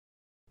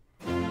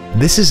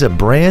This is a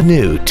brand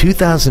new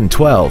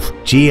 2012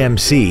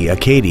 GMC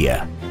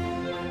Acadia.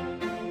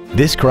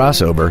 This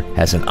crossover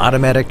has an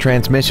automatic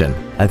transmission,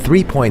 a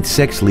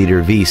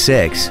 3.6-liter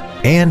V6,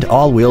 and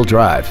all-wheel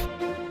drive.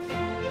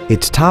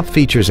 Its top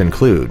features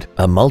include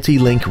a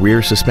multi-link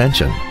rear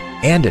suspension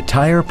and a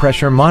tire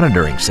pressure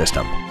monitoring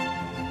system.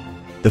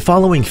 The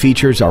following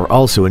features are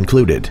also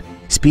included: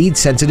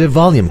 speed-sensitive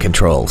volume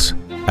controls,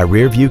 a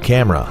rear-view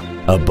camera,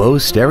 a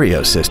Bose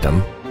stereo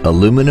system,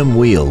 aluminum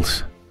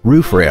wheels,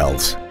 roof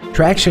rails,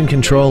 traction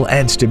control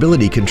and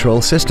stability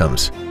control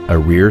systems, a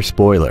rear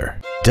spoiler,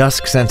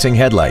 dusk-sensing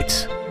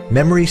headlights,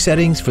 memory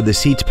settings for the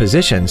seat's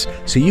positions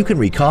so you can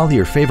recall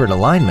your favorite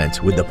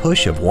alignments with the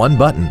push of one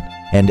button,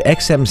 and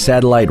XM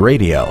satellite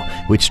radio,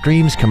 which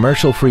streams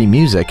commercial-free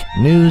music,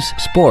 news,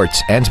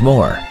 sports, and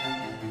more.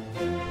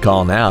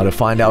 Call now to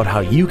find out how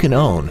you can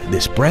own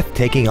this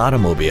breathtaking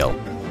automobile.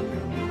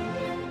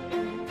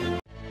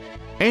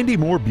 Andy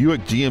Mohr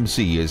Buick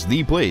GMC is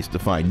the place to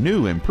find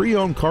new and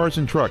pre-owned cars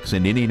and trucks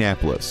in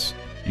Indianapolis.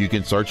 You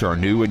can search our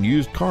new and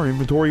used car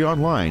inventory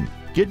online,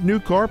 get new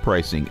car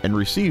pricing, and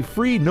receive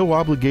free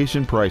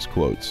no-obligation price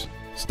quotes.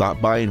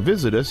 Stop by and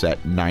visit us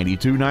at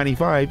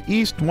 9295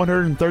 East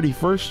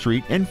 131st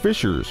Street in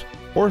Fishers,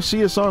 or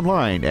see us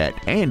online at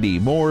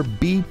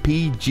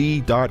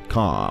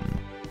andymoorbpg.com.